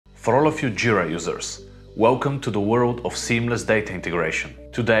For all of you Jira users, welcome to the world of seamless data integration.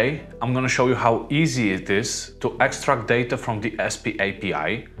 Today, I'm going to show you how easy it is to extract data from the SP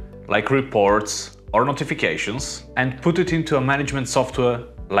API, like reports or notifications, and put it into a management software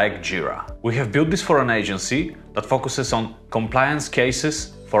like Jira. We have built this for an agency that focuses on compliance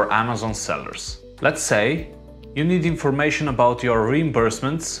cases for Amazon sellers. Let's say you need information about your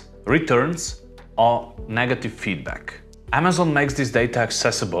reimbursements, returns, or negative feedback. Amazon makes this data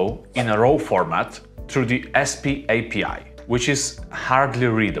accessible in a raw format through the SP API, which is hardly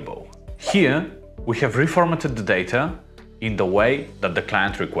readable. Here, we have reformatted the data in the way that the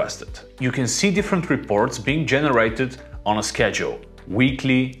client requested. You can see different reports being generated on a schedule,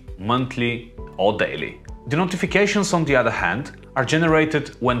 weekly, monthly, or daily. The notifications, on the other hand, are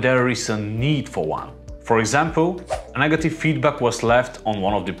generated when there is a need for one. For example, a negative feedback was left on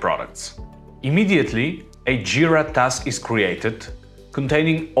one of the products. Immediately, a Jira task is created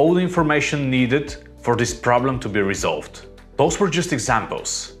containing all the information needed for this problem to be resolved. Those were just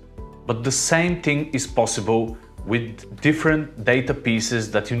examples, but the same thing is possible with different data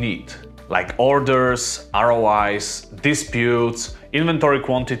pieces that you need, like orders, ROIs, disputes, inventory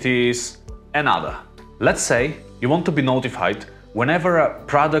quantities, and other. Let's say you want to be notified whenever a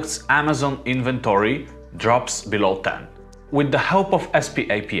product's Amazon inventory drops below 10. With the help of SP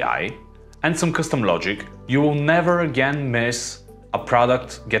API and some custom logic, you will never again miss a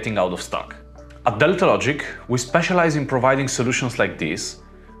product getting out of stock. At Deltologic, we specialize in providing solutions like this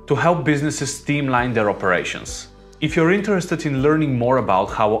to help businesses streamline their operations. If you're interested in learning more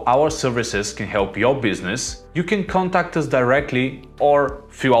about how our services can help your business, you can contact us directly or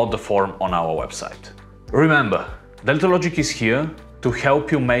fill out the form on our website. Remember, Deltologic is here to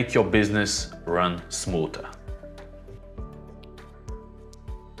help you make your business run smoother.